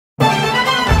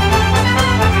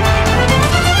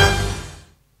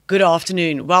Good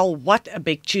afternoon. Well, what a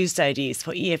big Tuesday it is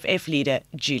for EFF leader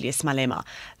Julius Malema.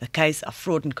 The case of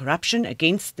fraud and corruption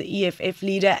against the EFF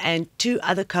leader and two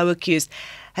other co-accused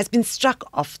has been struck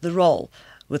off the roll,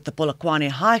 with the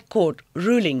Polokwane High Court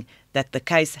ruling that the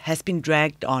case has been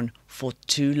dragged on for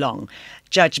too long.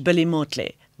 Judge Billy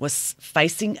Motley was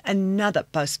facing another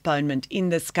postponement in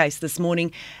this case this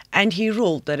morning, and he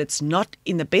ruled that it's not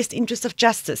in the best interest of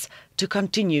justice to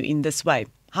continue in this way.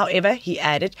 However, he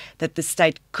added that the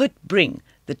state could bring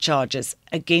the charges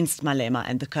against Malema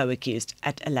and the co-accused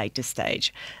at a later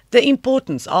stage. The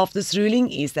importance of this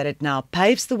ruling is that it now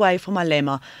paves the way for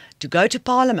Malema to go to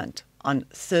Parliament on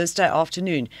Thursday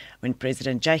afternoon, when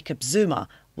President Jacob Zuma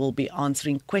will be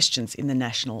answering questions in the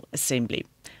National Assembly.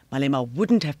 Malema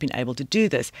wouldn't have been able to do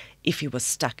this if he was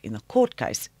stuck in the court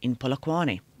case in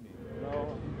Polokwane.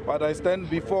 But I stand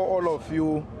before all of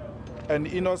you, an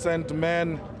innocent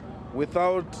man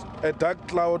without a dark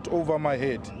cloud over my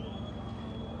head,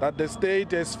 that the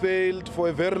state has failed for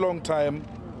a very long time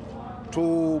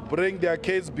to bring their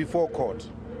case before court.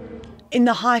 In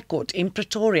the High Court in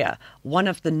Pretoria, one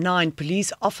of the 9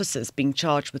 police officers being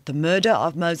charged with the murder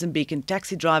of Mozambican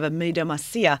taxi driver Mido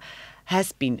Masia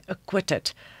has been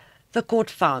acquitted. The court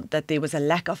found that there was a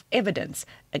lack of evidence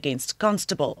against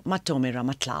Constable Matome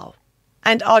Ramatlao.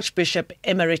 And Archbishop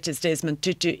Emeritus Desmond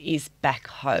Tutu is back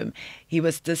home. He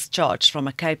was discharged from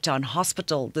a Cape Town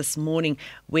hospital this morning,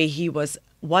 where he was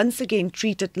once again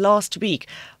treated last week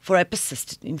for a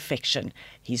persistent infection.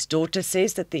 His daughter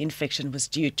says that the infection was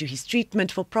due to his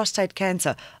treatment for prostate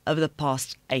cancer over the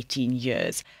past 18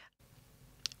 years.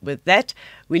 With that,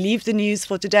 we leave the news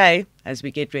for today as we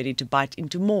get ready to bite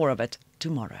into more of it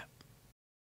tomorrow.